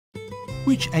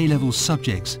Which A-level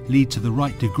subjects lead to the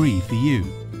right degree for you?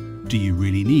 Do you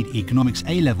really need Economics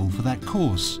A-level for that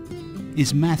course?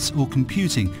 Is maths or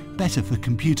computing better for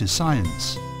computer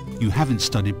science? You haven't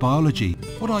studied biology.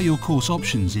 What are your course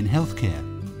options in healthcare?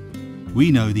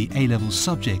 We know the A-level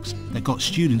subjects that got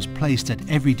students placed at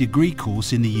every degree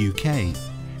course in the UK.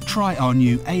 Try our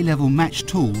new A-level match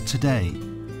tool today.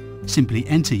 Simply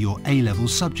enter your A-level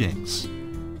subjects.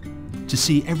 To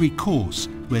see every course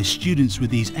where students with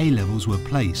these A-levels were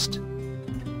placed.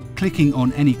 Clicking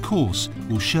on any course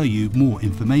will show you more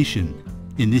information.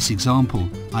 In this example,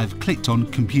 I have clicked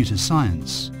on Computer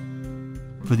Science.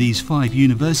 For these 5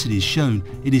 universities shown,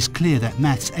 it is clear that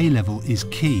Maths A-level is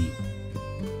key.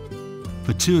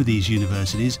 For 2 of these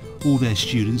universities, all their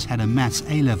students had a Maths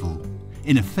A-level.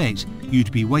 In effect,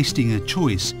 you'd be wasting a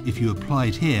choice if you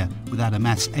applied here without a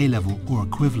Maths A-level or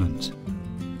equivalent.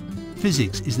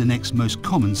 Physics is the next most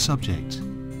common subject.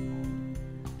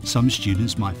 Some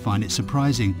students might find it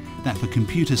surprising that for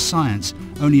computer science,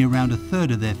 only around a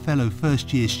third of their fellow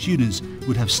first-year students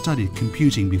would have studied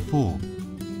computing before.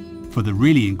 For the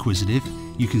really inquisitive,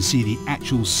 you can see the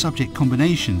actual subject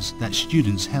combinations that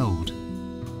students held.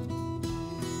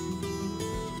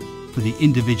 For the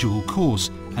individual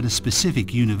course at a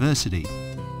specific university.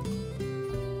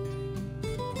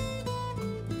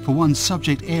 For one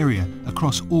subject area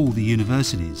across all the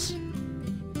universities.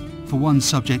 For one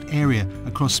subject area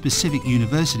across specific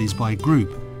universities by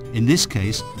group, in this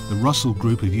case the Russell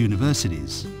Group of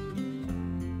universities.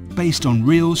 Based on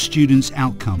real students'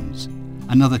 outcomes,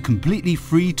 another completely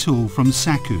free tool from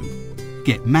SACU.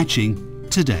 Get matching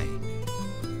today.